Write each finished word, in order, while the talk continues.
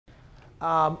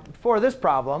for this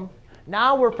problem,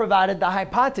 now we're provided the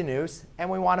hypotenuse, and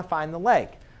we want to find the leg.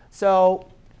 So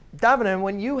Devin,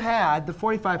 when you had the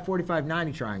 45, 45,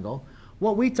 90 triangle,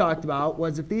 what we talked about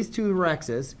was if these two were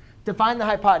x's, to find the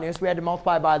hypotenuse, we had to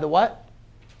multiply by the what?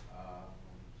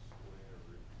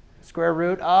 Square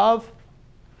root of?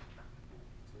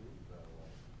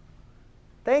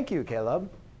 Thank you, Caleb.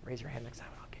 Raise your hand next time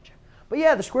and I'll get you. But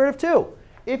yeah, the square root of 2.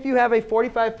 If you have a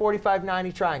 45, 45,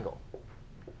 90 triangle,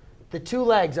 the two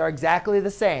legs are exactly the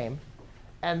same.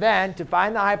 And then to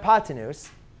find the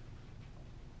hypotenuse,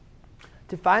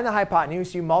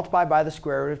 you multiply by the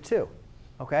square root of 2.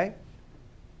 OK?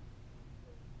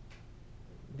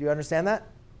 Do you understand that?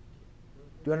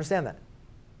 Do you understand that?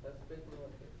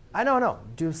 I know.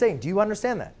 I'm saying, do you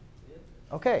understand that?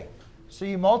 OK. So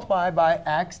you multiply by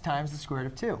x times the square root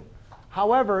of 2.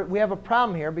 However, we have a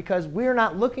problem here because we're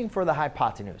not looking for the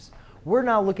hypotenuse. We're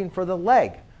now looking for the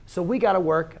leg. So we got to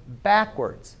work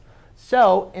backwards.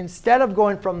 So instead of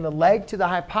going from the leg to the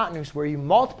hypotenuse where you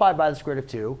multiply by the square root of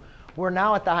 2, we're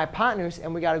now at the hypotenuse,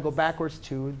 and we got to go backwards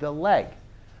to the leg.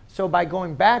 So by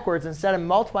going backwards, instead of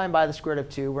multiplying by the square root of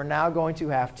 2, we're now going to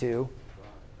have to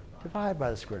divide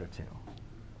by the square root of 2.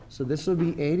 So this will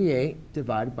be 88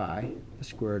 divided by the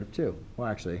square root of 2. Well,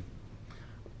 actually,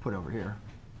 put over here.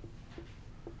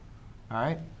 All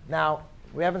right. Now,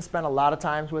 we haven't spent a lot of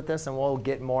time with this, and we'll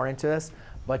get more into this.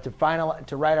 But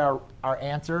to write our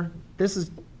answer, this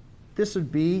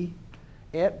would be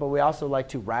it. But we also like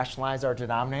to rationalize our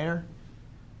denominator,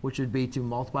 which would be to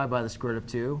multiply by the square root of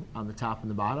 2 on the top and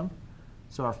the bottom.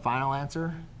 So our final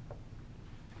answer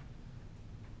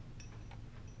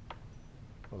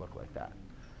will look like that.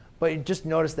 But you just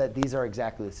notice that these are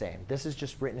exactly the same. This is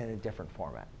just written in a different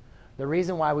format. The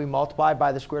reason why we multiply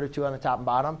by the square root of 2 on the top and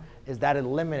bottom is that it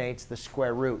eliminates the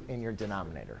square root in your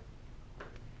denominator.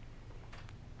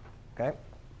 OK?